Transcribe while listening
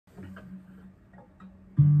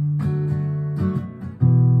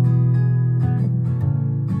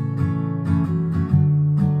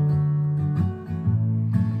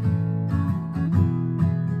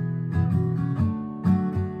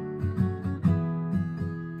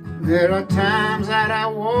There are times that I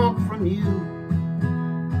walk from you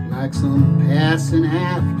like some passing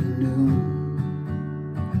afternoon.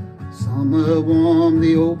 Summer warm,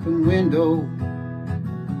 the open window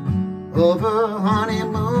of a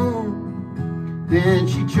honeymoon, and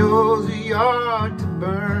she chose a yard to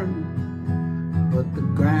burn, but the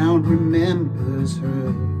ground remembers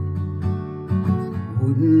her.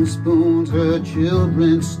 Wooden spoons her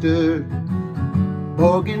children stirred,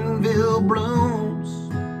 Bougainville blooms.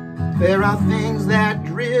 There are things that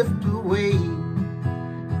drift away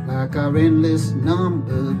like our endless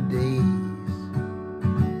numbered days.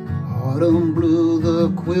 Autumn blew the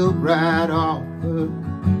quilt right off her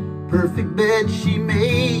perfect bed she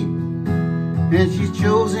made, and she's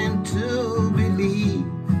chosen to believe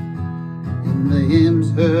in the hymns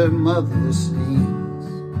her mother sings.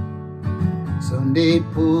 Sunday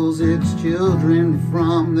pulls its children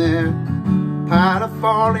from their pile of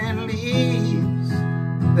fallen leaves.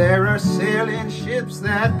 There are sailing ships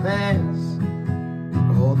that pass,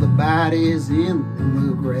 all the bodies in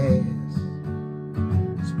the grass.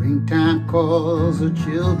 Springtime calls her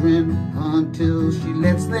children until she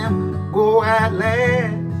lets them go at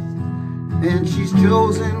last, and she's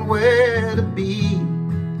chosen where to be,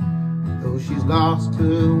 though she's lost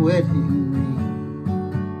her wedding ring.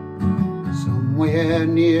 Somewhere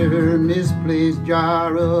near her misplaced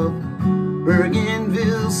jar of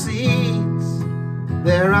Bougainville seeds,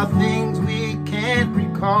 there are things we can't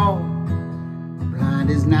recall, blind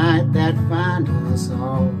as night that find us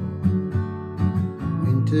all.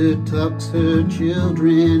 Winter tucks her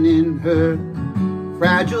children in her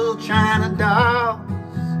fragile china dolls,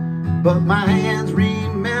 but my hands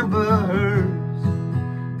remember hers,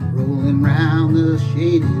 rolling round the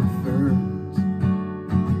shaded ferns.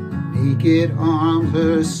 Naked arms,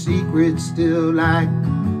 her secrets still like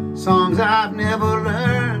songs I've never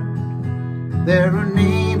learned. There are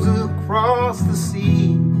names across the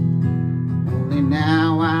sea, only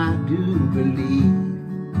now I do believe.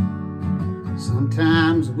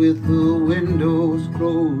 Sometimes with the windows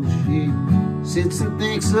closed, she sits and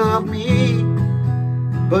thinks of me,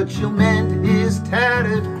 but she'll mend his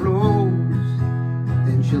tattered clothes,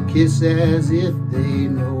 then she'll kiss as if they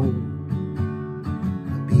know.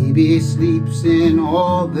 The baby sleeps in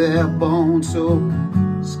all their bones, so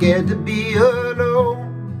scared to be alone.